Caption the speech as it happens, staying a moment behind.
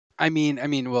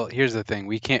Well, here's the thing.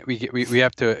 We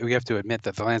have to admit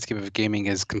that the landscape of gaming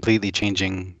is completely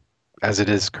changing as it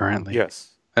is currently. Yes.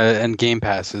 And Game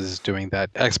Pass is doing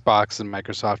that. Xbox and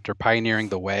Microsoft are pioneering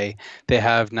the way. They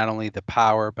have not only the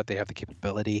power, but they have the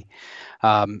capability,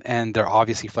 and they're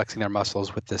obviously flexing their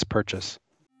muscles with this purchase.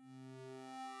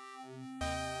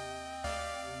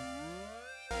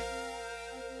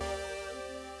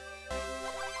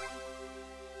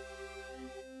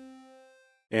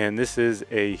 And this is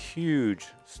a huge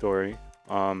story.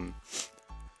 To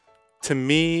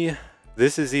me,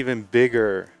 this is even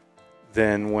bigger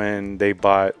than when they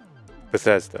bought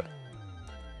Bethesda.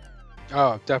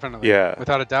 Oh, definitely. Yeah.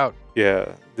 Without a doubt.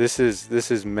 Yeah, this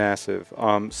is massive.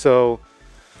 So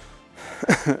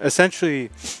essentially,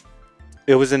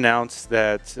 it was announced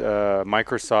that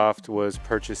Microsoft was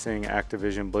purchasing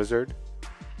Activision Blizzard,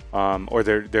 or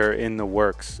they're in the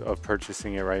works of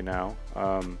purchasing it right now.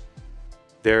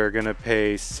 They're gonna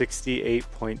pay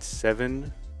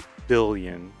 $68.7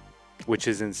 billion, which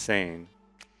is insane.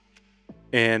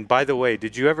 And by the way,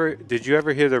 did you ever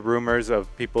hear the rumors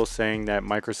of people saying that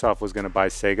Microsoft was gonna buy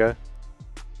Sega?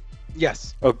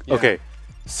 Yes. Okay.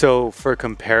 So for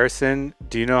comparison,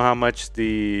 do you know how much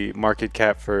the market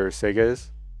cap for Sega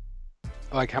is?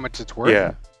 Like how much it's worth?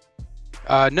 Yeah.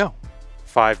 No.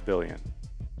 $5 billion.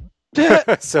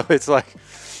 So it's like,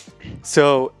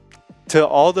 so to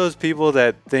all those people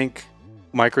that think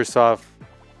Microsoft,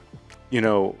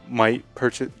 might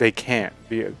purchase, they can't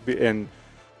be, and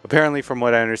apparently from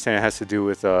what I understand, it has to do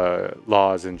with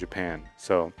laws in Japan.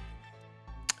 So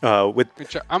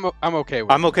which I'm okay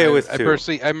with. I'm okay with I too.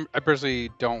 personally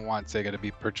don't want Sega to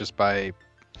be purchased by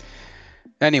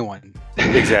anyone.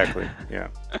 Exactly. Yeah.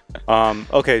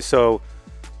 Okay. So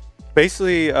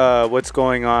basically, what's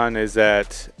going on is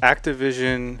that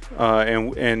Activision,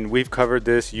 and we've covered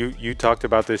this. You talked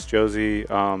about this, Josie.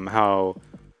 How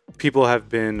people have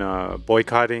been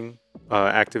boycotting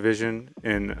Activision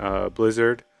and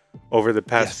Blizzard over the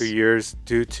past few years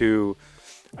due to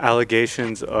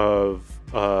allegations of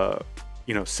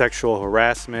sexual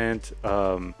harassment,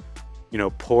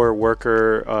 poor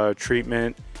worker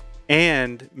treatment,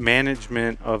 and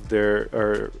management of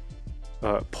their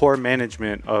poor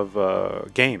management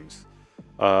of games.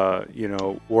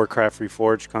 Warcraft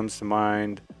Reforged comes to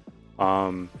mind.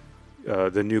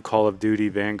 The new Call of Duty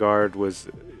Vanguard was,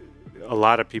 a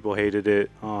lot of people hated it,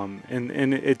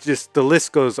 and it just, the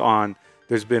list goes on.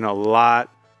 There's been a lot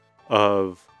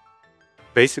of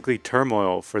basically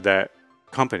turmoil for that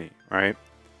company, right?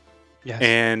 Yes.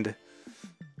 And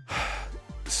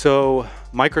so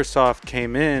Microsoft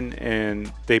came in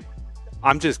and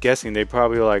I'm just guessing, they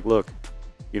probably were like, look,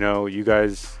 you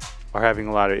guys are having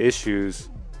a lot of issues.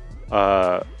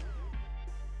 Why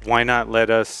not let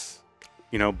us,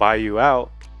 buy you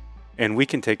out, and we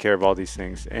can take care of all these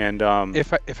things. And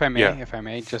if I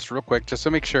may, just real quick, just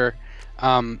to make sure,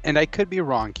 and I could be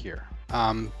wrong here,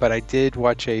 but I did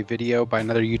watch a video by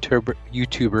another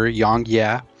YouTuber, Yang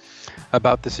Yeah,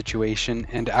 about the situation,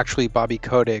 and actually Bobby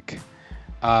Kotick,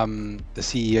 the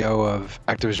CEO of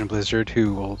Activision Blizzard,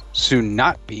 who will soon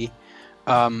not be.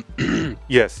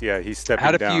 Yes, yeah, he's stepping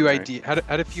had a down. few right?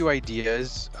 had a few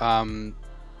ideas of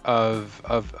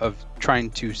trying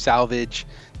to salvage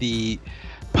the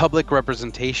public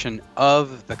representation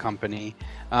of the company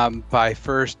by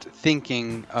first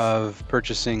thinking of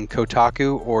purchasing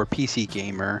Kotaku or PC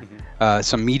Gamer,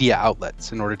 some media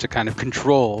outlets, in order to kind of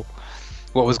control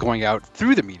what was going out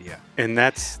through the media. And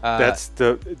that's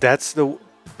the.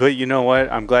 But you know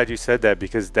what? I'm glad you said that,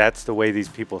 because that's the way these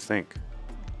people think.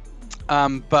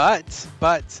 But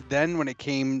then when it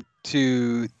came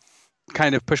to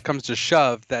kind of push comes to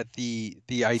shove, that the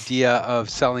idea of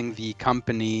selling the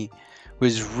company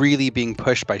was really being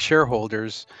pushed by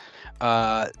shareholders,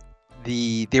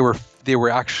 they were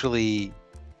actually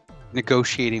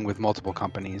negotiating with multiple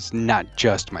companies, not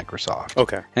just Microsoft.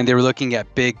 Okay. And they were looking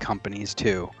at big companies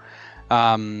too.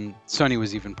 Sony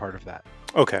was even part of that.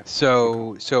 Okay.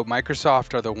 So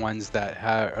Microsoft are the ones that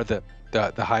are the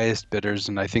highest bidders,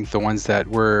 and I think the ones that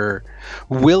were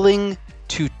willing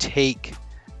to take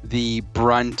the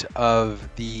brunt of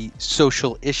the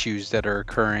social issues that are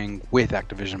occurring with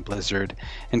Activision Blizzard,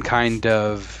 and kind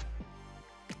of,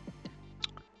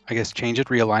 I guess, change it,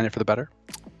 realign it for the better.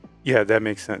 Yeah, that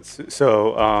makes sense.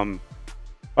 So, all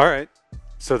right.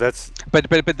 So that's. But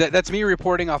that's me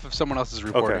reporting off of someone else's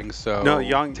reporting. Okay. So no,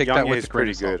 Yang is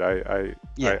pretty good. I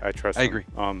trust him. I agree.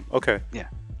 Okay. Yeah.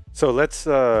 So let's.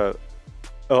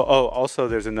 Also,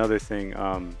 there's another thing.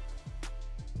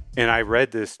 And I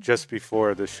read this just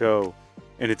before the show,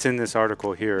 and it's in this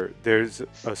article here. There's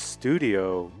a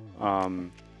studio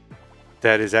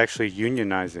that is actually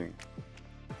unionizing,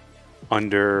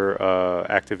 under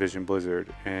Activision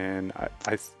Blizzard, and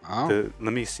let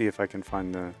me see if I can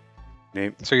find the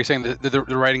name. So you're saying the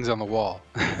writing's on the wall?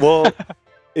 Well,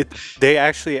 they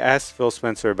actually asked Phil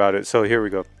Spencer about it. So here we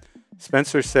go.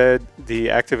 Spencer said the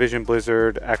Activision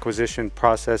Blizzard acquisition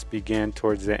process began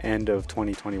towards the end of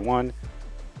 2021,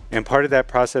 and part of that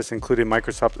process included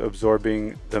Microsoft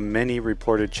absorbing the many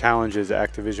reported challenges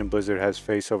Activision Blizzard has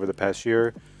faced over the past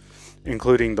year,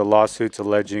 including the lawsuits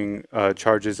alleging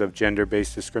charges of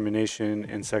gender-based discrimination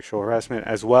and sexual harassment,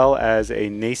 as well as a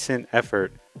nascent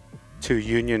effort to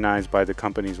unionize by the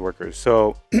company's workers.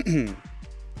 So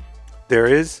there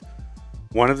is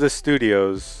one of the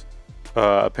studios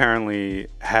apparently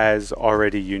has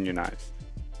already unionized.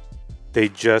 They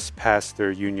just passed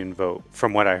their union vote,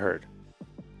 from what I heard.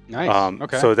 Nice.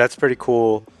 Okay. So that's pretty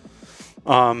cool.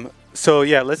 So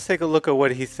yeah, let's take a look at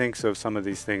what he thinks of some of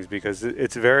these things, because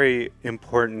it's very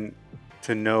important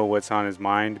to know what's on his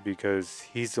mind, because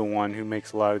he's the one who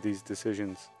makes a lot of these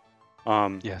decisions.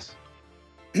 Yes.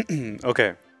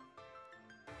 Okay.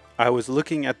 I was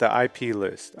looking at the IP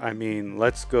list. I mean,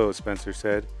 let's go, Spencer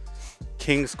said.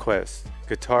 King's Quest,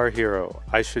 Guitar Hero.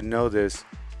 I should know this,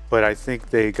 but I think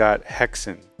they got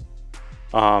Hexen.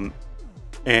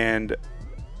 And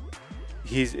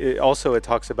it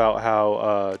talks about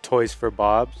how Toys for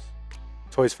Bob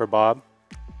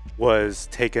was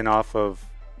taken off of.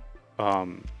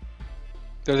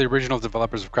 They're the original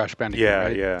developers of Crash Bandicoot. Yeah,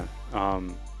 right? yeah.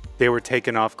 They were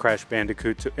taken off Crash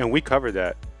Bandicoot, and we covered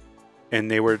that, and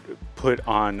they were put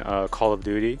on Call of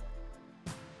Duty.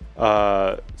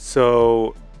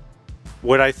 So,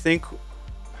 what I think.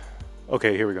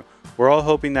 Okay, here we go. We're all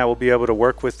hoping that we'll be able to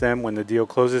work with them when the deal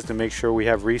closes to make sure we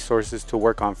have resources to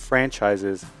work on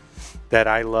franchises that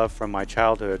I love from my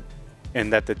childhood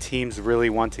and that the teams really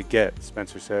want to get,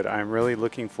 Spencer said. I'm really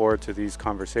looking forward to these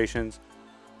conversations.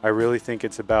 I really think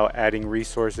it's about adding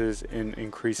resources and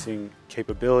increasing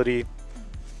capability.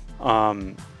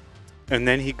 And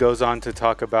then he goes on to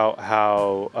talk about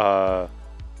how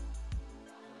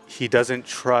he doesn't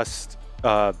trust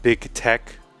big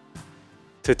tech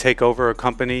to take over a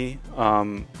company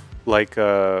like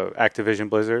Activision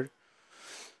Blizzard,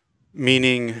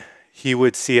 meaning he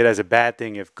would see it as a bad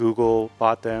thing if Google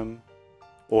bought them,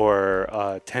 or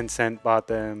Tencent bought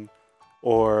them,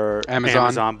 or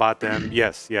Amazon bought them.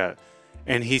 Yes, yeah.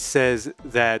 And he says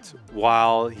that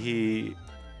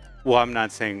I'm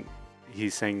not saying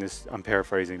he's saying this, I'm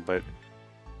paraphrasing, but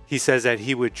he says that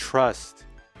he would trust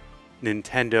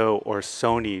Nintendo or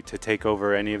Sony to take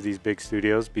over any of these big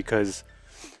studios, because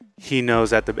he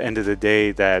knows at the end of the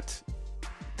day that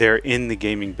they're in the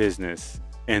gaming business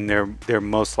and they're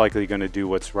most likely going to do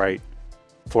what's right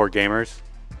for gamers.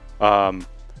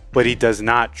 But he does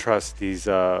not trust these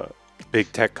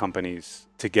big tech companies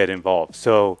to get involved.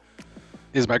 So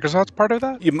is Microsoft part of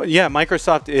that? Yeah,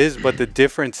 Microsoft is, but the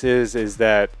difference is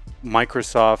that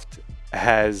Microsoft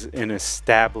has their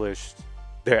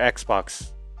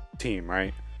Xbox team,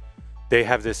 right? They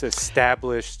have this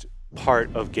established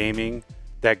part of gaming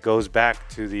that goes back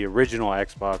to the original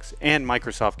Xbox and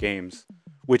Microsoft games,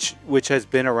 which has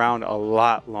been around a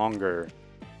lot longer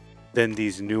than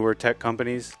these newer tech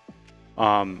companies.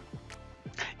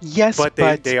 Yes, but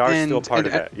they are still part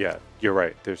of that. Yeah, you're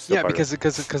right. They're still part of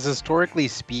because historically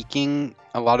speaking,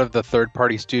 a lot of the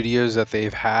third-party studios that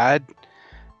they've had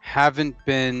haven't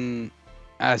been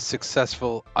as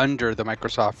successful under the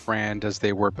Microsoft brand as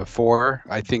they were before.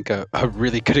 I think a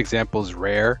really good example is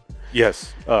Rare.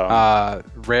 Yes.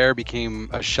 Rare became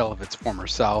a shell of its former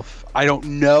self. I don't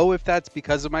know if that's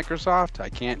because of Microsoft.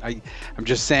 I'm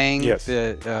just saying. Yes.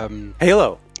 That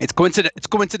Halo. It's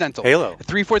coincidental. Halo.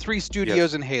 343 Studios,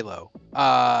 yes. And Halo.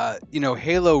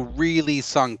 Halo really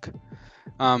sunk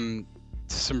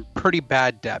some pretty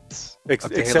bad depths.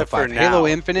 Except for now. Halo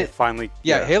Infinite. Finally.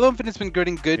 Yeah, Halo Infinite's been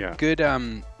getting good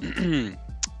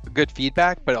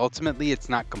feedback, but ultimately it's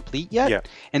not complete yet. Yeah.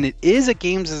 And it is a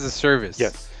games as a service.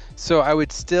 Yes. So I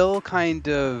would still kind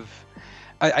of,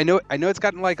 I know it's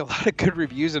gotten like a lot of good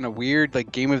reviews and a weird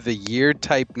like Game of the Year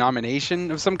type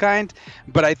nomination of some kind,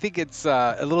 but I think it's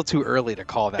a little too early to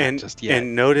call that just yet.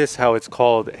 And notice how it's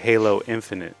called Halo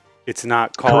Infinite. It's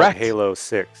not called Correct. Halo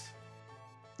 6.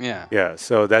 Yeah. Yeah.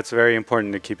 So that's very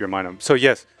important to keep your mind on. So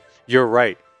yes, you're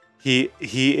right. He's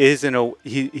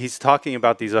talking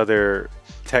about these other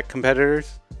tech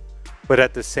competitors. But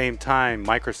at the same time,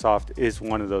 Microsoft is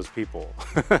one of those people.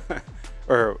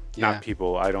 Not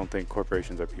people. I don't think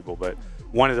corporations are people, but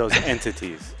one of those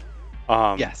entities.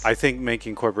 Yes. I think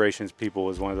making corporations people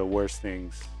is one of the worst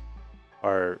things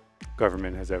our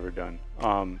government has ever done.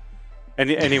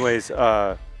 Anyways,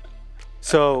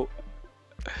 so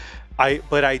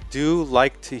But I do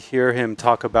like to hear him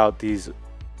talk about these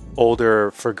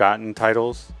older, forgotten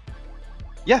titles.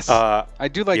 Yes, I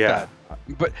do like yeah.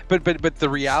 that. But the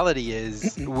reality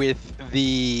is with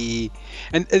the,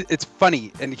 and it's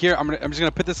funny. And here I'm just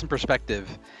gonna put this in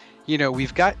perspective. You know,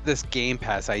 we've got this Game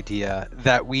Pass idea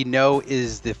that we know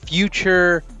is the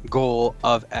future goal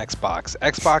of Xbox.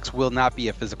 Xbox will not be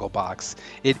a physical box.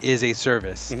 It is a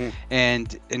service.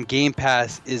 And Game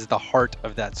Pass is the heart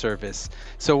of that service.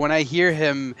 So when I hear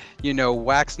him, you know,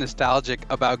 wax nostalgic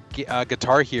about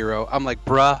Guitar Hero, I'm like,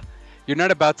 bruh, you're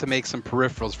not about to make some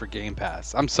peripherals for Game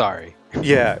Pass. I'm sorry.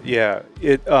 Yeah.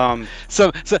 It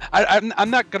So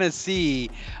I'm not gonna see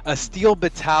a Steel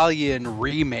Battalion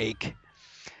remake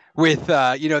with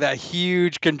you know, that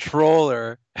huge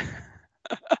controller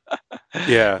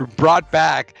yeah. brought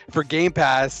back for Game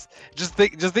Pass. Just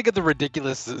think of the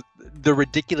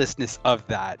ridiculousness of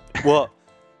that. Well,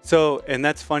 so, and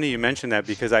that's funny you mentioned that,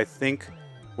 because I think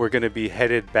we're going to be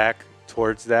headed back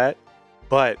towards that,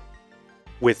 but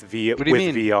with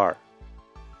VR.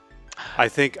 I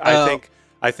think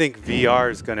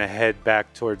VR is going to head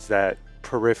back towards that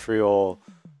peripheral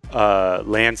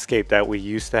landscape that we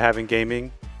used to have in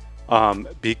gaming.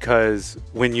 Because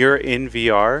when you're in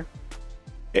VR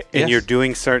and you're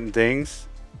doing certain things,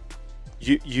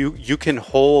 you can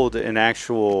hold an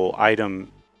actual item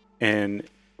and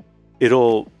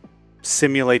it'll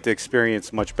simulate the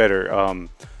experience much better. I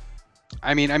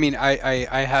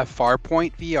have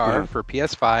Farpoint VR for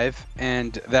PS5,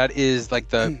 and that is like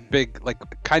the big,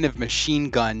 like, kind of machine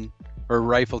gun or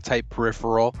rifle type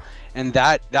peripheral, and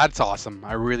that's awesome.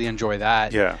 I really enjoy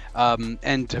that. Yeah.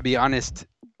 And to be honest,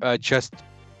 just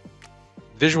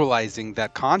visualizing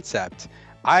that concept,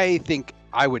 I think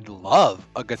I would love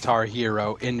a Guitar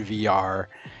Hero in VR,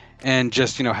 and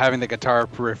just, you know, having the guitar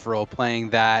peripheral,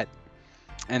 playing that,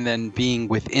 and then being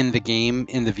within the game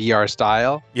in the VR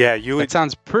style. Yeah, you would. That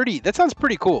sounds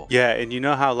pretty cool. Yeah, and you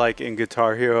know how, like, in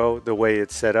Guitar Hero, the way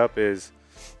it's set up is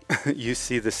you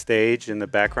see the stage in the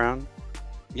background.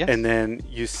 Yes. And then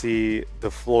you see the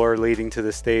floor leading to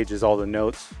the stage is all the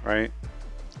notes, right?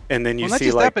 And then you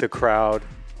see like the crowd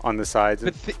on the sides.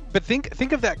 But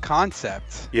think of that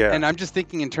concept. Yeah. And I'm just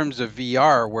thinking in terms of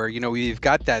VR, where, you know, we've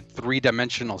got that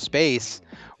 3-dimensional space.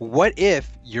 What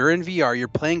if you're in VR, you're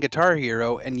playing Guitar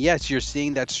Hero, and yes, you're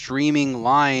seeing that streaming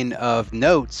line of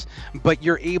notes, but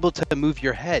you're able to move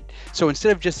your head. So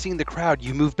instead of just seeing the crowd,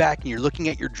 you move back and you're looking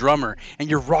at your drummer and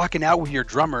you're rocking out with your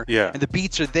drummer. Yeah. And the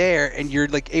beats are there and you're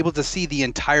like able to see the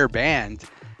entire band.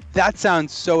 That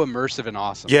sounds so immersive and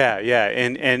awesome. Yeah,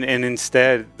 and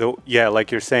instead, like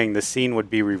you're saying, the scene would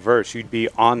be reversed. You'd be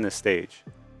on the stage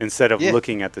instead of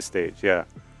looking at the stage. Yeah.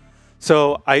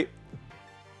 So I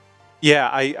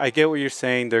get what you're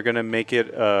saying. They're gonna make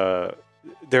it.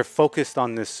 They're focused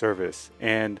on this service,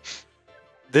 and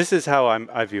this is how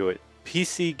I view it.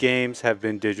 PC games have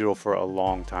been digital for a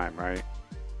long time, right?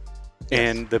 Yes.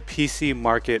 And the PC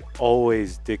market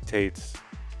always dictates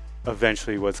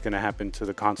eventually what's going to happen to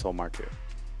the console market.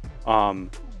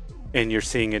 And you're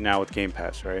seeing it now with Game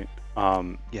Pass, right?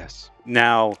 Yes.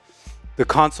 Now, the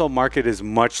console market is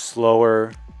much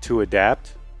slower to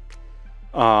adapt.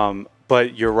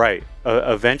 But you're right.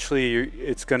 Eventually,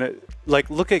 it's going to... Like,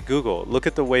 look at Google. Look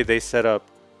at the way they set up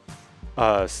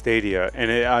Stadia.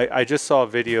 And I just saw a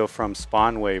video from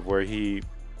Spawnwave where he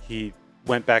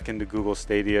went back into Google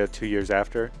Stadia 2 years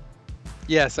after.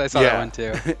 Yes, I saw that one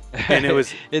too. And it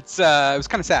was it was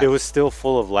kind of sad. It was still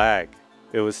full of lag.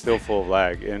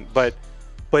 And but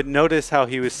notice how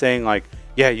he was saying, like,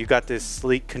 yeah, you got this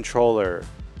sleek controller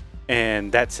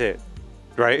and that's it.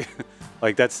 Right?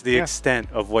 Like, that's the extent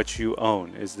of what you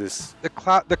own, is this. The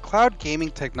cloud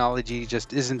gaming technology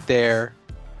just isn't there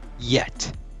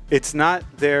yet. It's not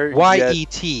there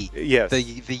yet. Yes.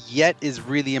 The yet is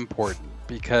really important,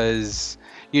 because,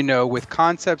 you know, with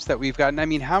concepts that we've gotten, I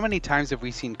mean, how many times have we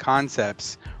seen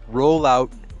concepts roll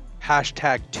out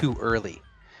 #too early?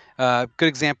 Good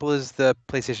example is the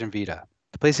PlayStation Vita.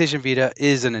 The PlayStation Vita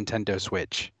is a Nintendo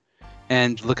Switch.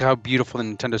 And look how beautiful the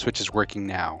Nintendo Switch is working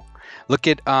now. Look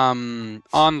at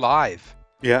OnLive.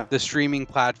 Yeah. The streaming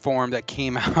platform that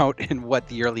came out in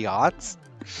the early aughts.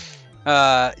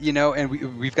 You know, and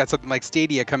we've got something like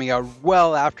Stadia coming out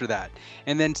well after that.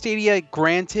 And then Stadia,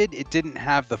 granted, it didn't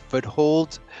have the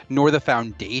foothold nor the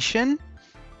foundation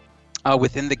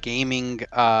within the gaming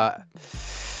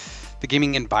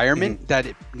environment that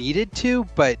it needed to,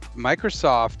 but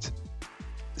Microsoft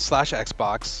 /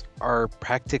 Xbox are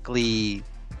practically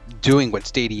doing what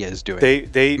Stadia is doing.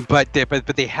 But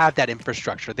they have that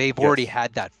infrastructure. They've already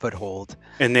had that foothold,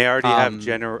 and they already have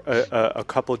a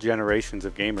couple generations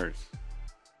of gamers.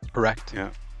 Correct.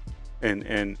 Yeah,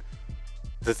 and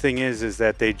the thing is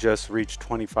that they just reached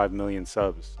 25 million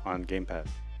subs on Game Pass.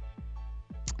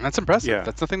 That's impressive. Yeah.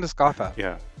 That's nothing to scoff at.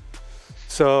 Yeah.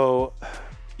 So,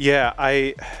 yeah,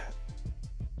 I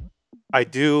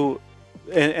do,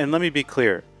 and let me be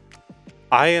clear.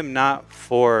 I am not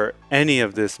for any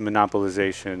of this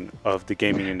monopolization of the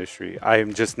gaming industry. I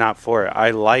am just not for it.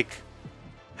 I like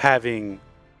having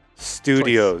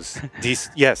studios.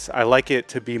 Yes, I like it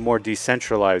to be more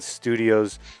decentralized.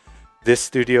 Studios, this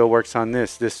studio works on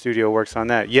this studio works on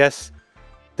that. Yes,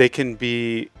 they can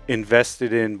be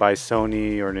invested in by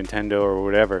Sony or Nintendo or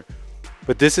whatever,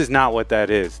 but this is not what that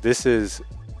is. This is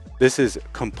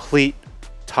complete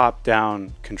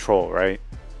top-down control, right?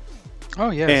 Oh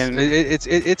yes, and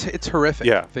it's horrific.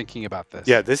 Yeah. Thinking about this.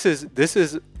 Yeah, this is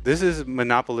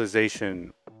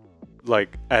monopolization,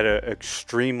 like at an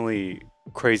extremely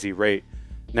crazy rate.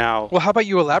 Now, well, how about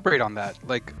you elaborate on that?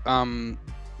 Like,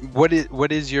 what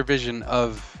is your vision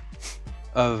of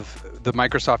the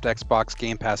Microsoft Xbox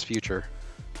Game Pass future?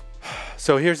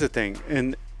 So here's the thing,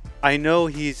 and I know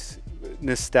he's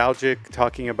nostalgic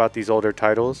talking about these older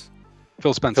titles,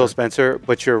 Phil Spencer,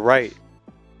 but you're right.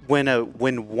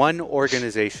 When one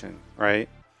organization, right,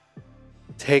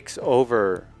 takes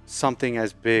over something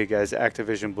as big as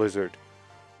Activision Blizzard,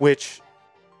 which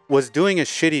was doing a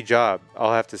shitty job,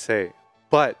 I'll have to say,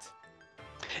 but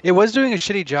it was doing a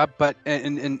shitty job. But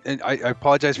and I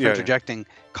apologize for interjecting.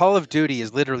 Call of Duty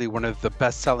is literally one of the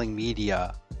best-selling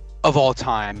media of all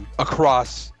time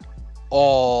across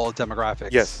all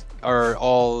demographics. Yes. Or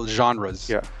all genres.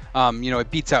 Yeah. It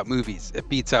beats out movies. It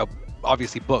beats out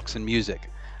obviously books and music.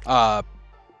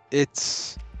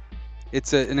 It's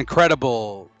an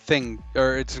incredible thing,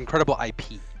 or it's incredible IP.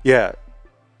 Yeah.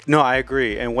 No, I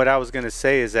agree. And what I was going to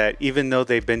say is that even though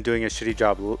they've been doing a shitty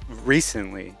job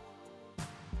recently,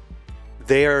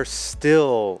 they were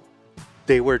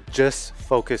just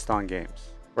focused on games,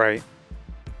 right?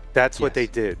 That's what they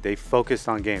did. They focused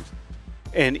on games.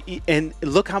 And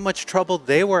look how much trouble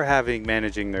they were having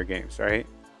managing their games, right?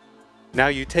 Now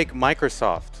you take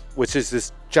Microsoft, which is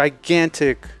this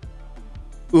gigantic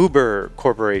Uber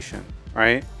corporation,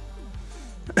 right?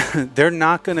 They're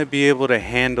not going to be able to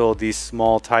handle these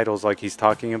small titles like he's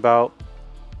talking about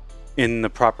in the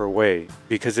proper way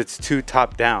because it's too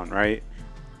top down, right?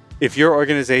 If your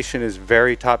organization is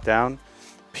very top down,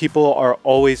 people are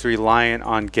always reliant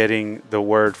on getting the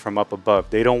word from up above.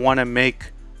 They don't want to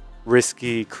make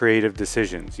risky creative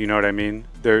decisions. You know what I mean?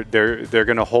 They're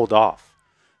going to hold off.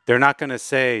 They're not going to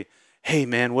say, hey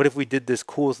man, what if we did this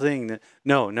cool thing?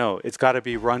 No, it's got to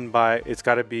be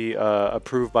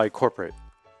approved by corporate.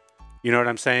 You know what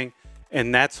I'm saying?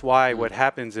 And that's why what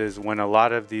happens is when a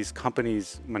lot of these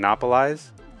companies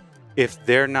monopolize, if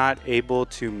they're not able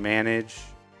to manage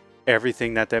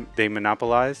everything that they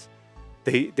monopolize,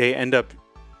 they end up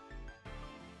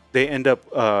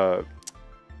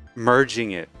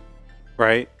merging it,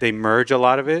 right? They merge a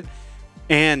lot of it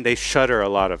and they shutter a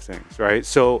lot of things, right?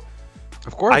 So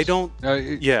of course, I don't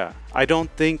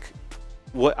think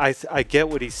I get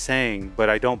what he's saying, but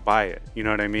I don't buy it. You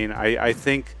know what I mean? I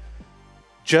think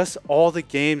just all the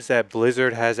games that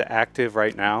Blizzard has active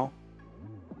right now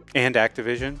and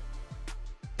Activision,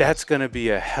 that's going to be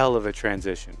a hell of a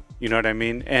transition. You know what I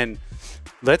mean? And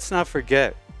let's not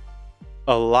forget,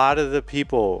 a lot of the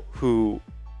people who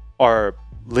are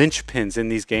linchpins in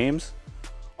these games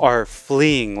are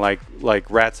fleeing like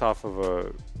rats off of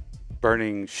a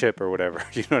burning ship or whatever.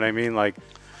 You know what I mean? Like,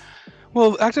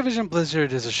 well, Activision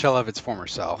Blizzard is a shell of its former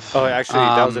self. Oh, actually,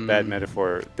 that was a bad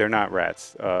metaphor. They're not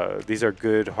rats. These are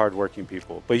good, hardworking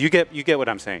people. But you get what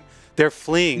I'm saying. They're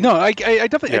fleeing. No, I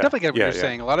definitely get what you're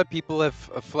saying. A lot of people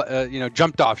have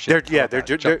jumped off ship.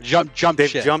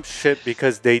 They've jumped ship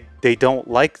because they don't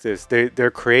like this.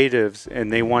 They're creatives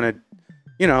and they want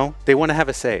to have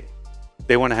a say.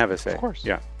 They want to have a say. Of course.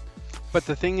 Yeah. But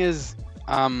the thing is,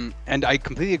 and I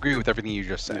completely agree with everything you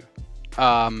just said.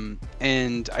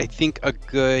 And I think a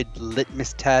good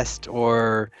litmus test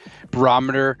or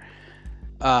barometer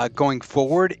going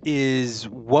forward is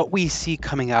what we see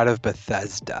coming out of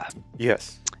Bethesda.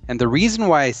 Yes. And the reason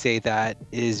why I say that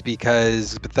is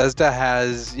because Bethesda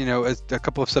has, a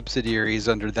couple of subsidiaries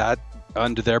under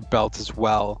their belt as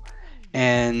well.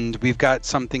 And we've got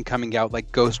something coming out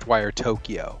like Ghostwire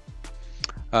Tokyo,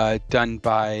 done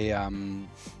by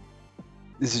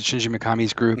this is Shinji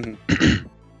Mikami's group. Mm-hmm.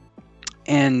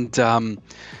 And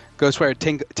Ghostwire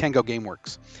Tango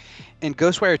Gameworks. And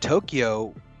Ghostwire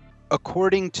Tokyo,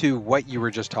 according to what you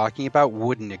were just talking about,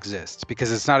 wouldn't exist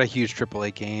because it's not a huge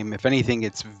AAA game. If anything,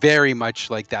 it's very much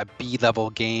like that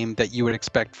B-level game that you would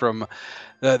expect from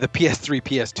the PS3,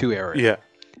 PS2 era. Yeah.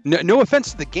 No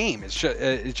offense to the game.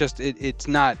 It's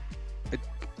not.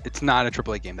 It's not a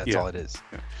AAA game. That's all it is.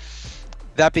 Yeah.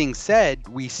 That being said,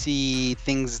 we see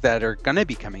things that are going to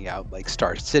be coming out, like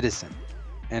Star Citizen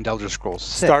and Elder Scrolls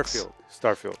 6.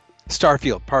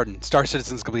 Starfield, pardon. Star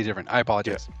Citizen's completely different. I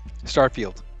apologize. Yeah.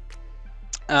 Starfield.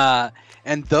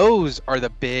 And those are the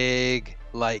big,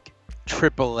 like,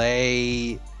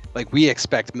 AAA, like, we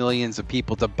expect millions of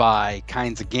people to buy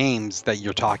kinds of games that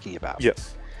you're talking about.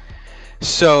 Yes.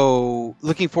 So,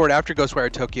 looking forward after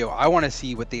Ghostwire Tokyo, I want to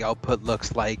see what the output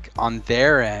looks like on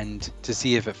their end to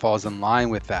see if it falls in line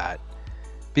with that.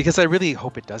 Because I really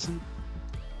hope it doesn't.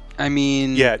 I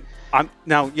mean... Yeah,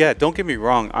 don't get me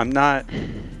wrong. I'm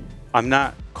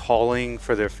not calling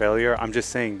for their failure. I'm just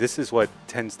saying this is what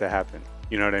tends to happen.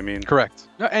 You know what I mean? Correct.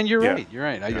 No, and you're right. You're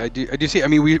right. I do see. I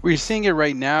mean, we're seeing it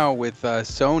right now with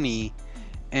Sony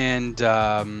and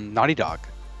Naughty Dog,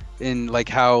 in like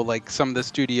how like some of the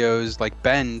studios like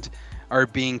Bend are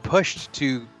being pushed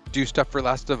to do stuff for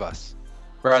Last of Us,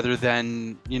 rather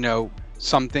than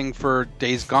something for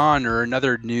Days Gone or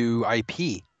another new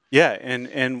IP. Yeah,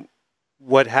 and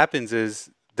what happens is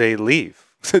they leave.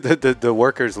 the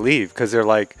workers leave because they're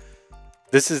like,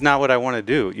 this is not what I want to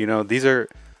do. These are.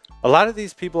 A lot of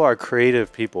these people are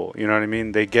creative people, you know what I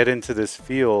mean? They get into this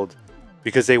field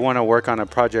because they want to work on a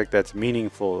project that's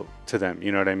meaningful to them,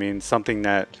 you know what I mean? Something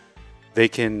that they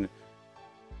can...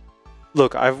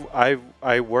 Look,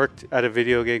 I worked at a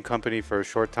video game company for a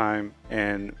short time,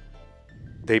 and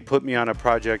they put me on a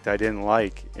project I didn't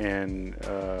like, and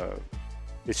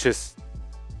it's just...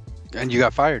 And you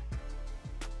got fired.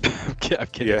 I'm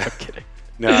kidding. Yeah. I'm kidding.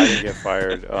 No, I didn't get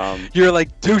fired. You're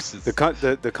like deuces.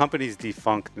 The company's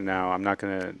defunct now. I'm not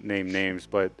going to name names,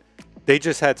 but they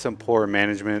just had some poor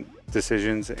management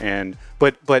decisions,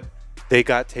 but they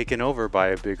got taken over by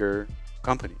a bigger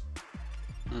company.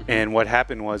 Mm-hmm. And what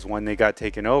happened was when they got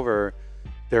taken over,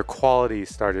 their quality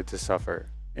started to suffer,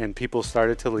 and people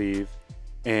started to leave,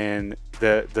 and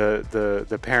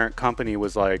the parent company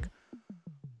was like,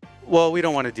 well, we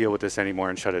don't want to deal with this anymore,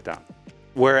 and shut it down.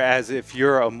 Whereas if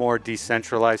you're a more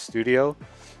decentralized studio,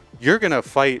 you're going to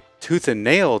fight tooth and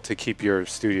nail to keep your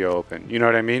studio open. You know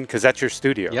what I mean? Because that's your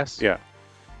studio. Yes. Yeah.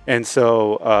 And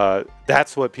so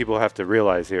that's what people have to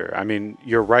realize here. I mean,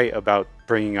 you're right about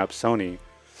bringing up Sony.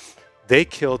 They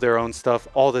kill their own stuff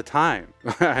all the time.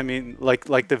 I mean,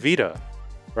 like the Vita,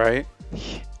 right?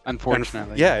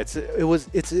 Unfortunately. It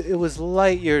was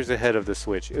light years ahead of the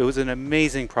Switch. It was an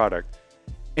amazing product.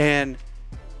 And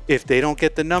if they don't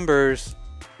get the numbers,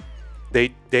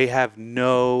 they have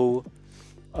no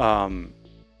I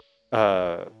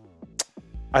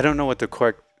don't know what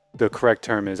the correct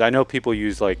term is. I know people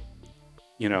use like,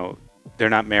 they're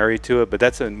not married to it, but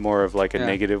that's more of like a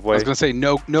negative way. I was gonna say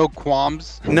no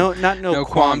qualms. No, not no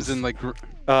qualms. And like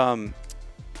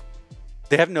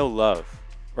they have no love,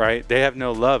 right? They have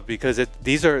no love because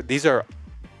these are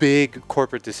big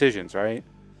corporate decisions, right?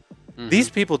 Mm-hmm. These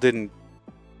people didn't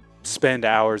spend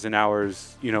hours and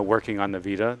hours, working on the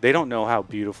Vita. They don't know how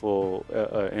beautiful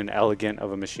and elegant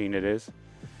of a machine it is.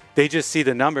 They just see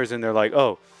the numbers and they're like,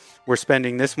 oh, we're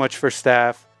spending this much for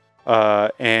staff,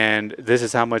 and this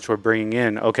is how much we're bringing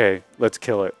in. Okay, let's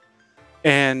kill it.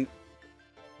 And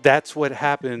that's what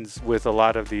happens with a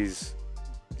lot of these,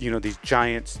 these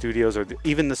giant studios, or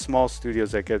even the small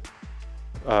studios that get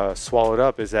swallowed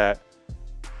up, is that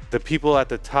the people at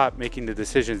the top making the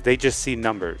decisions, they just see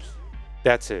numbers.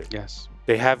 That's it. Yes.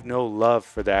 They have no love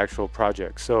for the actual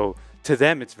project. So to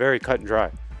them, it's very cut and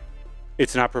dry.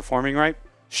 It's not performing right,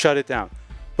 shut it down.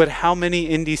 But how many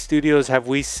indie studios have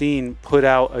we seen put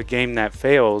out a game that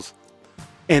fails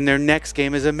and their next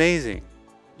game is amazing?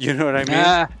 You know what I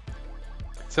mean?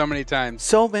 So many times.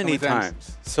 So many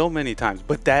times.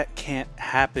 But that can't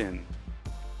happen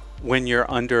when you're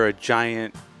under a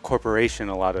giant corporation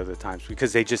a lot of the times,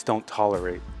 because they just don't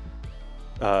tolerate.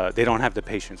 They don't have the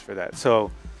patience for that.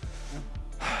 So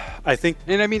I think,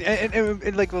 and I mean,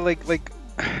 and like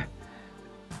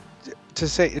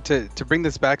to bring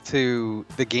this back to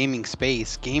the gaming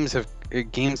space, games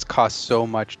cost so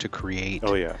much to create.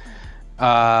 Oh yeah.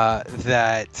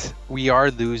 That we are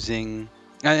losing,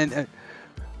 and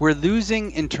we're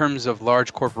losing in terms of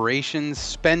large corporations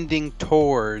spending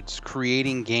towards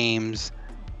creating games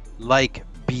like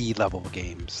B-level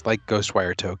games, like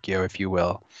Ghostwire Tokyo, if you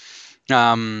will.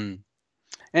 And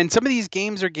some of these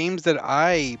games are games that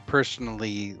I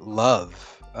personally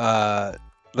love,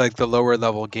 like the lower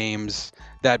level games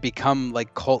that become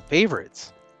like cult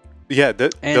favorites. Yeah,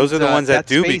 those are the ones that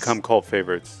do become cult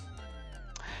favorites.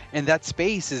 And that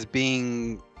space is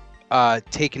being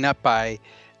taken up by,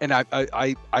 and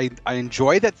I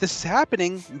enjoy that this is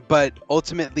happening, but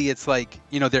ultimately it's like,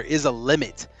 there is a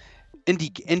limit.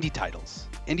 Indie titles,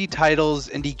 indie titles,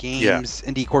 indie games,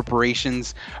 indie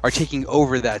corporations are taking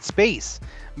over that space.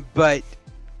 But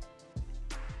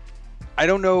I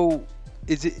don't know,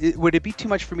 would it be too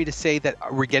much for me to say that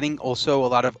we're getting also a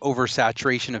lot of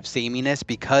oversaturation of sameness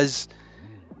because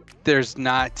there's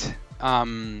not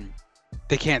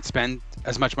they can't spend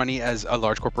as much money as a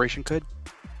large corporation could?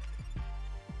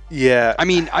 Yeah. I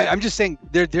mean, I'm just saying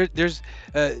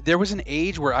there was an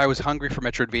age where I was hungry for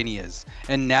Metroidvanias,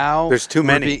 and now there's too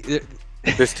many.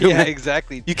 There's too many. Yeah,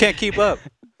 exactly. You can't keep up.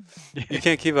 You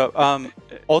can't keep up.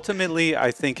 Ultimately,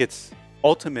 I think it's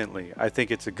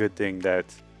a good thing that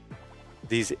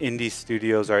these indie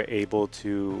studios are able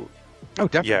to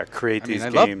create these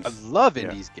games. I love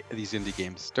these indie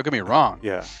games. Don't get me wrong.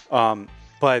 Yeah.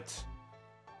 But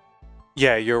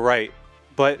yeah, you're right.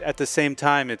 But at the same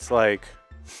time, it's like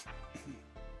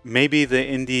maybe the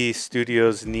indie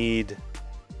studios need.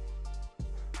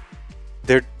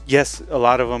 Yes, a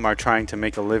lot of them are trying to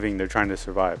make a living. They're trying to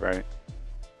survive, right?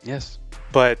 Yes.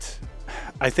 But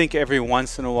I think every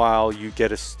once in a while you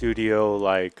get a studio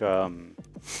like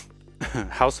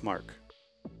Housemarque,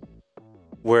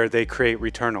 where they create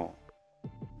Returnal.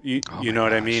 You know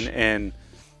what I mean? And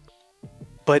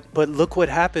but look what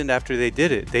happened after they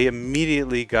did it. They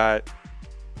immediately got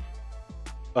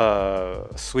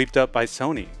swept up by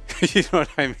Sony. You know what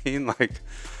I mean? Like,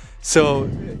 so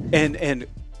and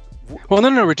well,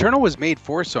 no, Returnal was made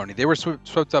for Sony. They were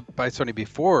swept up by Sony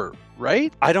before,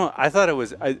 right? I thought it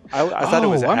was. I thought it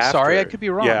was. I'm after. sorry, I could be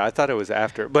wrong. Yeah, I thought it was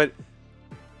after. But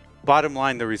bottom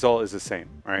line, the result is the same,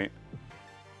 right?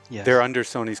 Yes. They're under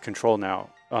Sony's control now.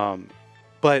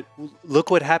 But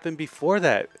look what happened before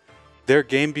that. Their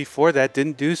game before that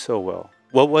didn't do so well.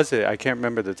 What was it? I can't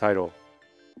remember the title.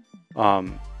 Oh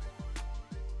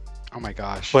my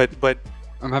gosh. But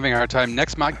I'm having a hard time.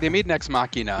 They made Nex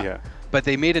Machina. Yeah. But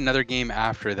they made another game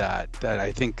after that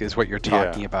I think is what you're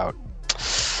talking about.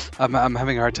 I'm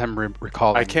having a hard time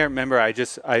recalling. I can't remember. I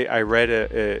read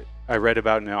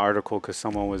about it in an article because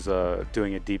someone was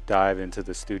doing a deep dive into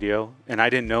the studio, and I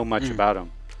didn't know much about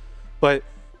them. But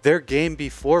their game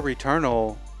before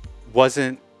Returnal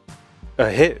wasn't a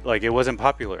hit. Like, it wasn't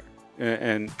popular.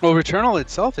 And well, Returnal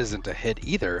itself isn't a hit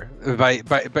either by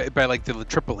like the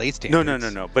AAA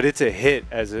standards. No. But it's a hit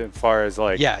as far as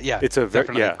like It's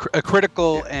a a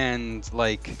critical and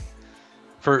like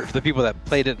for the people that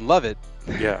played it and love it.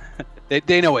 Yeah,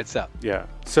 they know what's up. Yeah.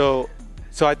 So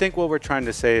I think what we're trying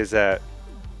to say is that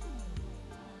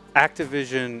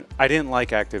Activision. I didn't like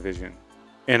Activision,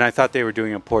 and I thought they were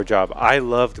doing a poor job. I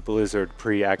loved Blizzard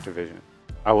pre-Activision.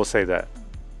 I will say that.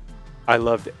 I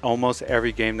loved almost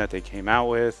every game that they came out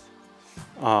with.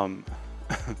 I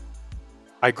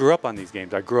grew up on these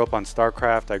games. I grew up on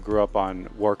StarCraft. I grew up on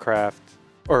Warcraft.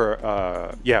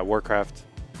 Warcraft.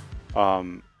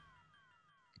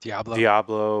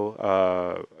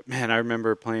 Diablo. Man, I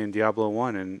remember playing Diablo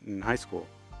 1 in high school.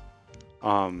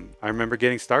 I remember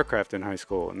getting StarCraft in high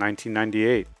school in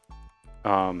 1998.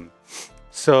 And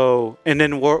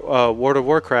then World of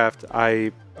Warcraft,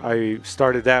 I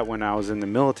started that when I was in the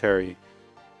military,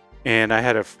 and I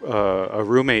had a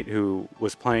roommate who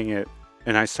was playing it,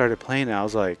 and I started playing it. I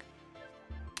was like,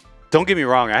 don't get me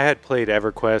wrong, I had played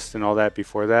EverQuest and all that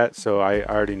before that, so I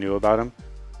already knew about them.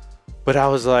 But I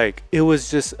was like, it was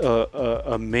just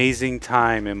a amazing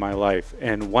time in my life.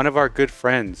 And one of our good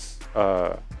friends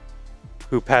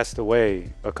who passed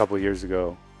away a couple years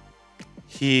ago,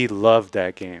 he loved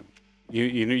that game.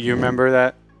 You remember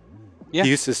that? Yeah.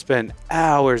 He used to spend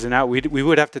hours and hours. We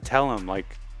would have to tell him, like,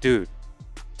 dude,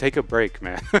 take a break,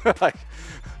 man. Like,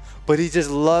 but he just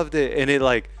loved it. And it,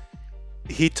 like,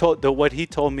 what he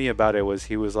told me about it was,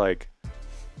 he was like,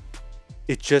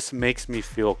 it just makes me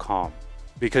feel calm,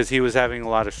 because he was having a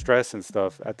lot of stress and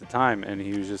stuff at the time. And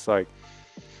he was just like,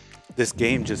 this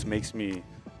game just makes me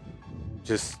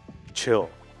just chill.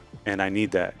 And I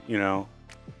need that, you know?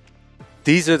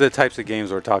 These are the types of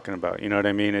games we're talking about. You know what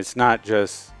I mean? It's not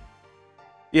just,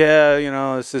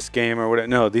 it's this game or whatever.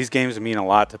 No, these games mean a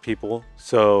lot to people.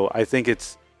 So I think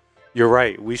you're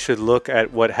right. We should look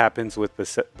at what happens with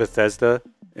Bethesda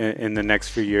in the next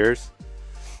few years.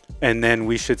 And then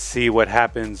we should see what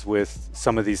happens with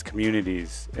some of these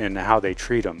communities and how they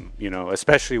treat them,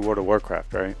 especially World of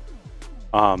Warcraft, right?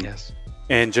 Yes.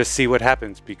 And just see what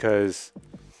happens, because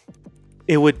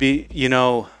it would be,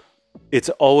 it's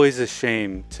always a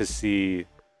shame to see,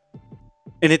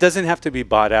 and it doesn't have to be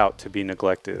bought out to be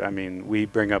neglected. I mean, we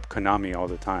bring up Konami all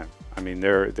the time. I mean,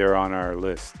 they're on our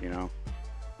list,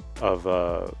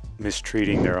 of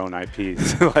mistreating their own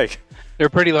IPs. Like, they're a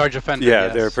pretty large offender. Yeah,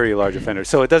 yes. They're a pretty large offender.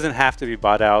 So it doesn't have to be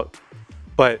bought out,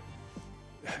 but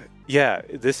Yeah,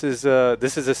 this is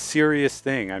a serious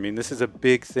thing. I mean, this is a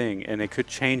big thing, and it could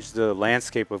change the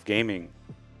landscape of gaming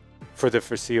for the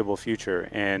foreseeable future.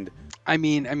 And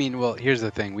Well, here's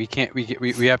the thing: we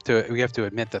have to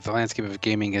admit that the landscape of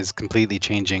gaming is completely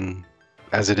changing,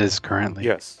 as it is currently.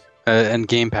 yes, And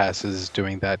Game Pass is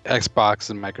doing that. Xbox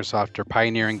and Microsoft are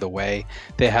pioneering the way.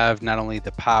 They have not only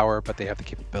the power, but they have the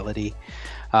capability,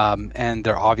 and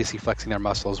they're obviously flexing their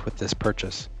muscles with this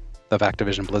purchase of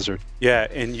Activision Blizzard. yeah,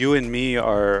 and you and me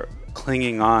are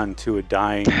clinging on to a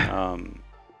dying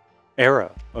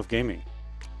era of gaming.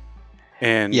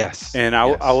 And Yes, and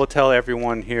yes. I will tell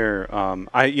everyone here.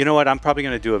 You know what? I'm probably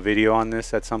going to do a video on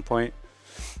this at some point,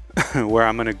 where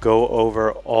I'm going to go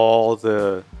over all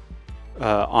the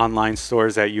online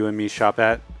stores that you and me shop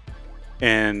at,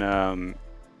 and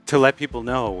to let people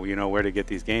know, where to get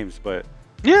these games. But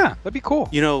Yeah, that'd be cool.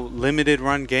 limited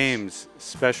run games,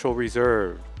 special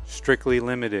reserve, strictly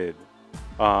limited.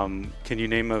 Can you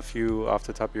name a few off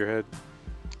the top of your head?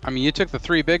 I mean, you took the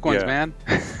three big ones, Yeah. man.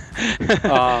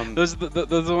 Those are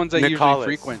the ones I usually Nicalis.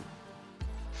 frequent.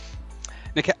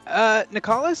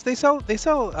 Nicalis, they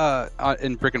sell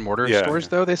in brick and mortar Yeah, stores yeah.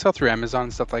 though. They sell through Amazon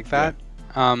and stuff like that.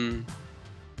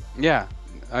 Yeah.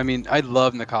 I mean, I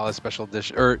love Nicalis special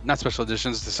edition, or not special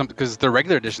editions, because their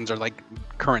regular editions are like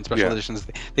current special Yeah. editions.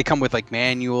 They come with like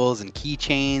manuals and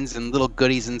keychains and little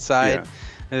goodies inside.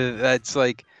 That's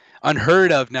like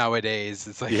unheard of nowadays.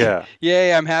 It's like, Yeah.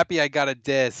 yay, I'm happy I got a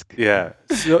disc. Yeah.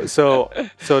 So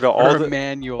to Or all a the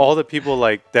manual. all the people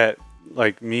like that,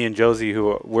 like me and Josie,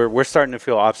 who we're starting to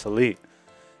feel obsolete.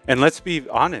 And let's be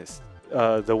honest,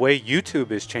 the way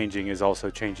YouTube is changing is also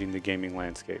changing the gaming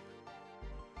landscape,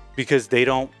 because they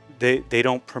don't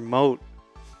promote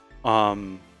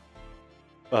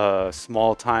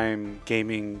small time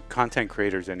gaming content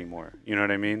creators anymore. You know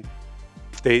what I mean?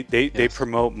 They Yes.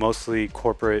 promote mostly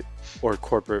corporate or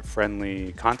corporate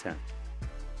friendly content.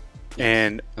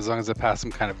 And As long as it passed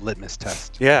some kind of litmus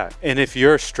test. yeah, and if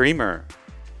you're a streamer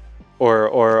or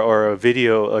a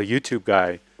YouTube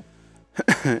guy,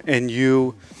 and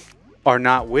you are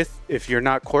not if you're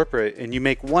not corporate and you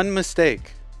make one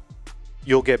mistake,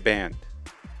 you'll get banned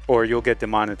or you'll get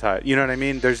demonetized. You know what I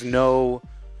mean? So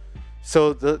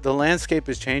the landscape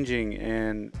is changing,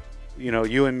 and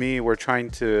you and me, we're trying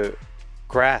to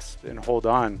grasp and hold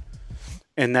on,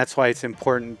 and that's why it's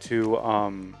important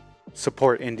to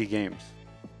support indie games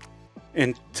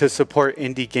and to support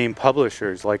indie game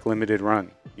publishers like Limited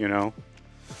Run.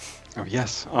 Oh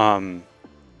yes.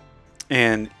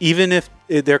 And even if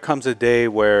there comes a day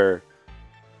where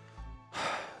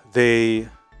they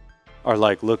are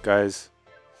like, look guys,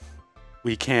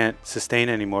 we can't sustain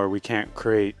anymore, we can't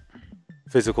create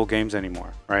physical games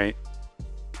anymore, right?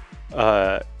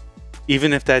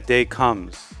 Even if that day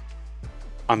comes,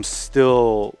 I'm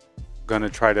still gonna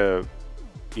try to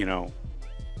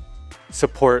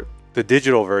support the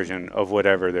digital version of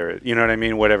whatever there is, you know what I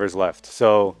mean, whatever's left.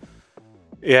 So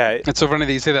yeah, It's so funny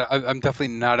that you say that. I'm definitely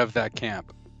not of that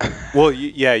camp. well,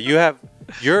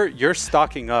 you're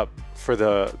stocking up for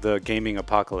the gaming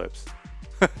apocalypse.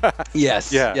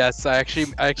 Yes. Yeah. Yes. I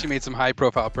actually made some high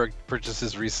profile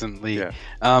purchases recently. Yeah.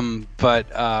 But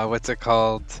what's it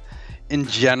called? In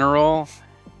general,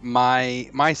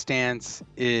 my stance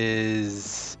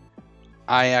is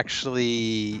I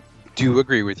actually do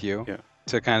agree with you. Yeah.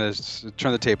 To kind of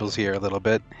turn the tables here a little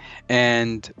bit,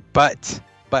 but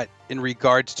in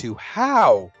regards to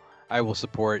how I will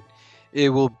support, it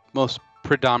will most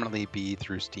predominantly be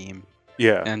through Steam.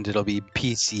 Yeah. And it'll be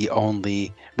PC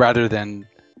only rather than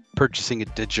purchasing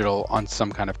it digital on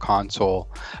some kind of console.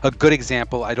 A good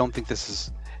example, I don't think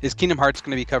this is Kingdom Hearts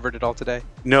going to be covered at all today?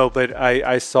 No, but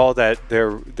I saw that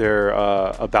they're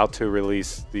about to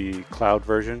release the cloud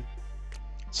version.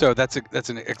 So that's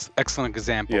an excellent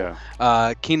example.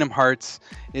 Yeah. Kingdom Hearts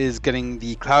is getting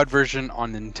the cloud version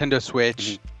on the Nintendo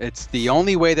Switch. Mm-hmm. It's the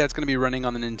only way that's going to be running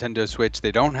on the Nintendo Switch.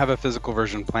 They don't have a physical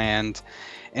version planned.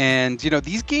 And,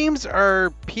 these games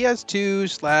are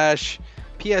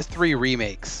PS2/PS3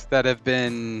 remakes that have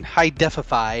been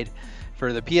high-defified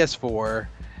for the PS4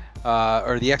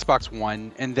 or the Xbox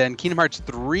One. And then Kingdom Hearts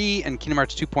 3 and Kingdom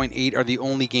Hearts 2.8 are the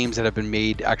only games that have been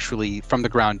made actually from the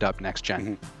ground up next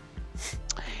gen. Mm-hmm.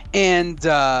 And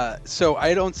so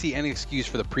I don't see any excuse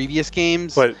for the previous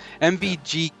games. But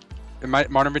MVG,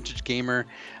 Modern Vintage Gamer,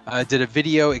 did a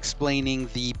video explaining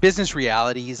the business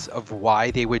realities of why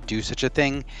they would do such a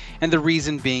thing. And the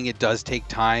reason being it does take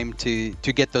time to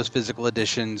get those physical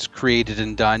editions created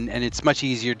and done. And it's much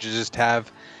easier to just have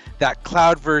that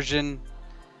cloud version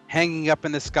hanging up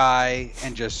in the sky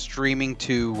and just streaming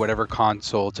to whatever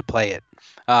console to play it.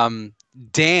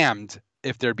 Damned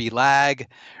if there be lag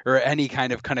or any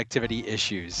kind of connectivity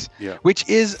issues, Yeah. which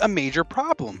is a major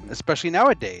problem, especially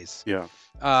nowadays. Yeah.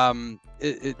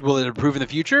 Will it improve in the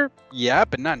future? Yeah,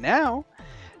 but not now.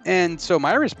 And so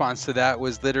my response to that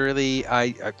was literally,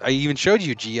 I even showed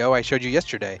you, Gio. I showed you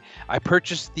yesterday. I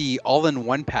purchased the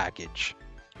all-in-one package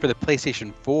for the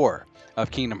PlayStation 4 of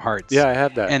Kingdom Hearts. Yeah, I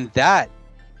have that. And that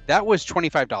was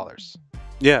 $25.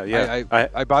 Yeah, yeah.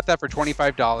 I bought that for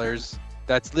 $25.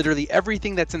 That's literally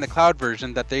everything that's in the cloud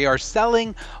version that they are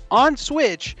selling on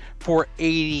Switch for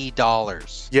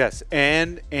 $80. Yes,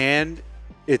 and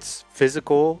it's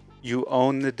physical. You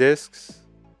own the discs.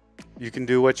 You can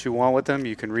do what you want with them.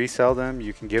 You can resell them.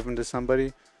 You can give them to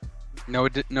somebody. No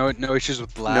issues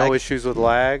with lag. No issues with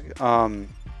lag.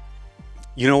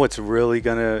 You know what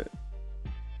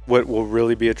will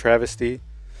really be a travesty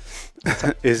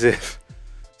is if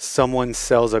someone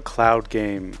sells a cloud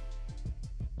game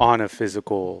on a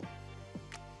physical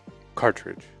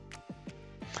cartridge.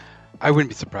 I wouldn't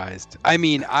be surprised. I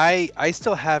mean, I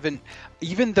still haven't,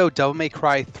 even though Devil May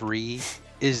Cry 3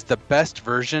 is the best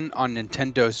version on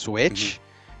Nintendo Switch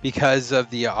because of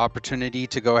the opportunity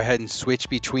to go ahead and switch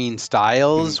between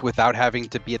styles without having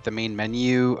to be at the main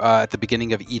menu at the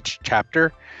beginning of each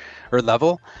chapter or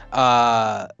level.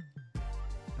 That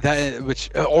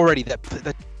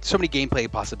so many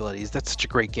gameplay possibilities. That's such a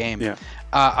great game. Yeah.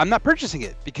 I'm not purchasing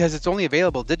it because it's only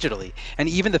available digitally. And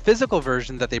even the physical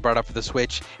version that they brought up for the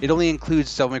Switch, it only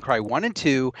includes Devil May Cry 1 and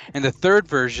 2, and the third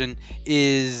version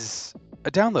is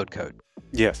a download code.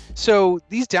 Yes. So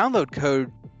these download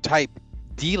code type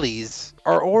dealies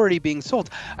are already being sold.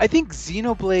 I think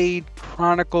Xenoblade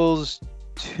Chronicles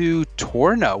 2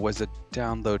 Torna was a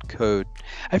download code.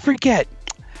 I forget.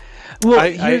 Well,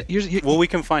 well, we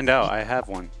can find out. I have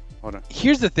one. Hold on.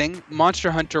 Here's the thing: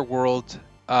 Monster Hunter World,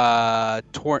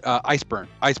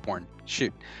 Iceborne.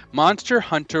 Shoot, Monster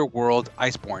Hunter World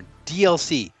Iceborne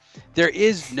DLC. There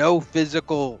is no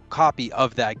physical copy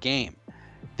of that game.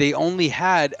 They only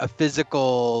had a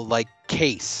physical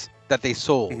case that they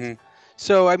sold.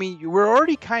 So I mean, we're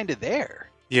already kind of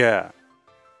there. Yeah.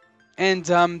 And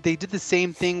they did the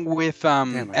same thing with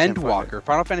Endwalker,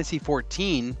 Final Fantasy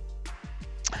 14.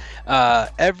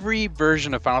 Every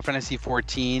version of Final Fantasy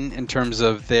 14, in terms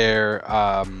of their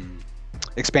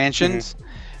expansions,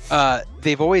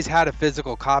 they've always had a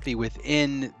physical copy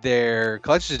within their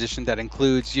collector's edition that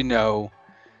includes, the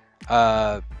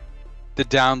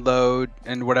download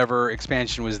and whatever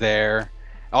expansion was there.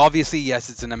 Obviously, yes,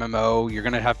 it's an MMO. You're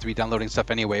going to have to be downloading stuff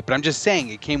anyway. But I'm just saying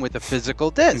it came with a physical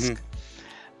disc.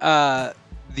 The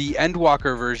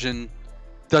Endwalker version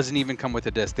doesn't even come with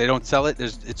a disc. They don't sell it.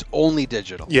 It's only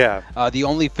digital. Yeah. The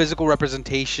only physical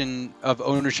representation of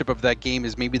ownership of that game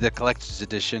is maybe the collector's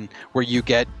edition, where you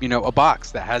get, a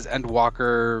box that has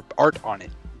Endwalker art on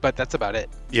it. But that's about it.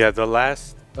 Yeah, the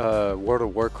last World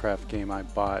of Warcraft game I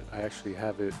bought, I actually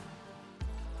have it,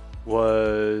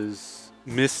 was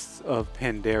Mists of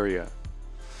Pandaria.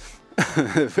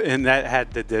 And that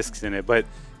had the discs in it. But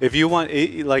if you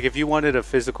wanted a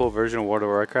physical version of World of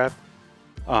Warcraft,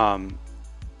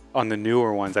 on the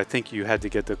newer ones, I think you had to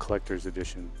get the collector's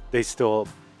edition. They still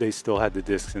had the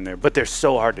discs in there, but they're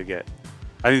so hard to get.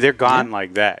 I mean, they're gone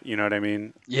like that. You know what I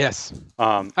mean? Yes.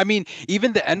 I mean,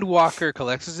 even the Endwalker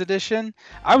collector's edition,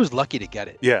 I was lucky to get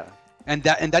it. Yeah. And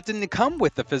that didn't come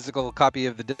with the physical copy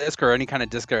of the disc or any kind of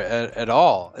disc at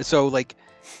all. So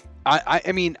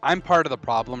I mean, I'm part of the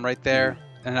problem right there,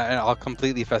 and I'll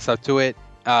completely fess up to it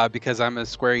because I'm a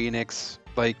Square Enix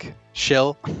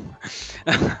shill.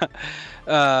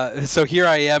 So here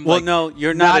I am. Well, no,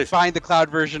 you're not buying the cloud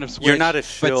version of Switch. You're not a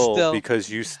shill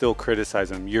because you still criticize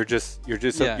them. You're just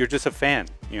a fan.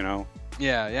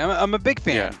 Yeah, I'm a big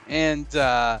fan, and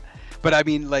but I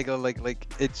mean,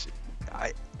 it's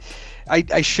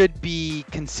I should be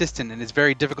consistent, and it's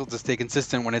very difficult to stay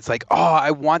consistent when it's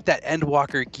I want that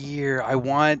Endwalker gear. I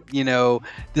want,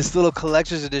 this little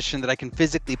collector's edition that I can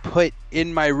physically put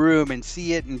in my room and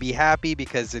see it and be happy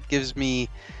because it gives me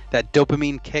that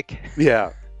dopamine kick.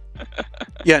 Yeah.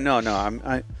 Yeah, no,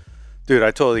 dude,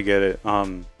 I totally get it.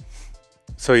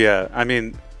 So yeah, I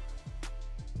mean,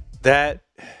 that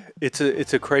it's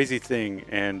a crazy thing,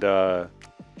 and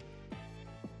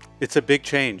it's a big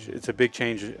change. It's a big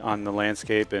change on the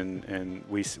landscape, and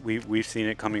we've seen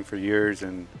it coming for years.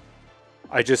 And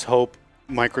I just hope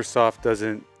Microsoft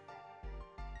doesn't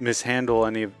mishandle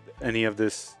any of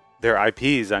their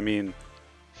IPs. I mean,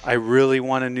 I really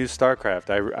want a new StarCraft.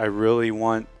 I really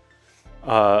want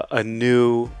a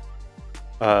new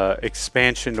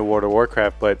expansion to World of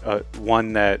Warcraft, but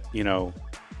one that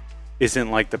isn't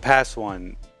like the past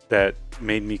one that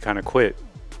made me kind of quit.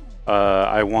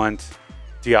 I want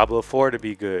Diablo 4 to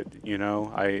be good. You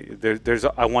know, I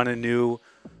want a new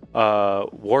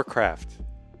Warcraft.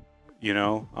 You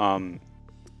know,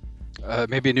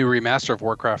 maybe a new remaster of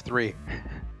Warcraft 3.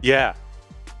 yeah,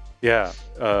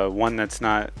 one that's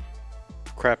not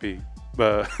crappy,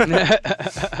 but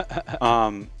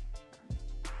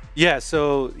yeah.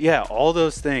 So yeah, all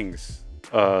those things,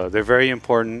 they're very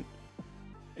important,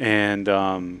 and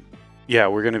yeah,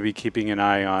 we're going to be keeping an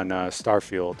eye on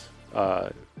Starfield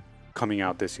coming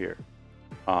out this year.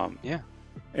 Yeah.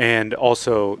 And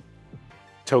also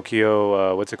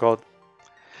Tokyo, what's it called?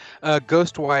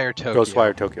 Ghostwire Tokyo.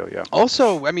 Ghostwire Tokyo, yeah.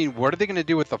 Also, I mean, what are they going to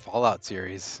do with the Fallout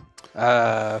series?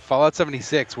 Fallout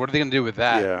 76, what are they going to do with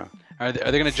that? Yeah. Are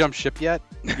they going to jump ship yet?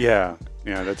 Yeah,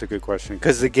 that's a good question.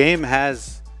 Because the game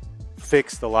has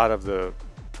fixed a lot of the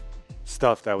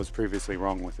stuff that was previously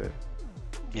wrong with it.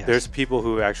 Yes. There's people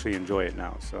who actually enjoy it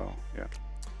now, so yeah.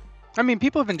 I mean,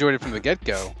 people have enjoyed it from the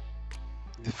get-go.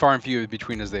 Far and few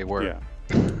between as they were. Yeah.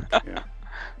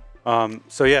 Yeah.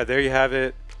 So yeah, there you have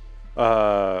it.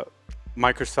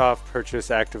 Microsoft purchased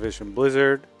Activision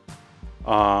Blizzard,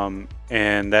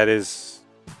 and that is,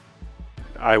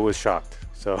 I was shocked.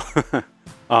 So,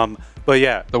 but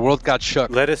yeah, the world got shook.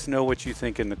 Let us know what you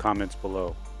think in the comments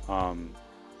below.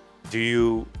 Do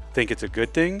you think it's a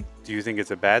good thing? Do you think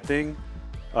it's a bad thing?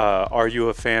 Are you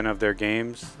a fan of their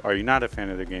games? Are you not a fan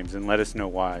of their games? And let us know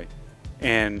why.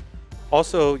 And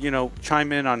also, you know,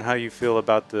 chime in on how you feel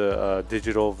about the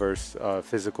digital versus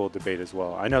physical debate as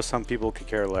well. I know some people could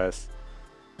care less,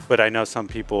 but I know some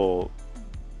people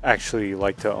actually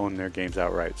like to own their games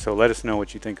outright. So let us know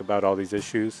what you think about all these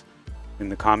issues in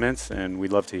the comments, and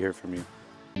we'd love to hear from you.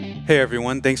 Hey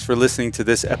everyone, thanks for listening to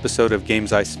this episode of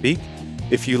Games I Speak.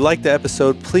 If you liked the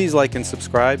episode, please like and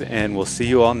subscribe, and we'll see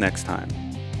you all next time.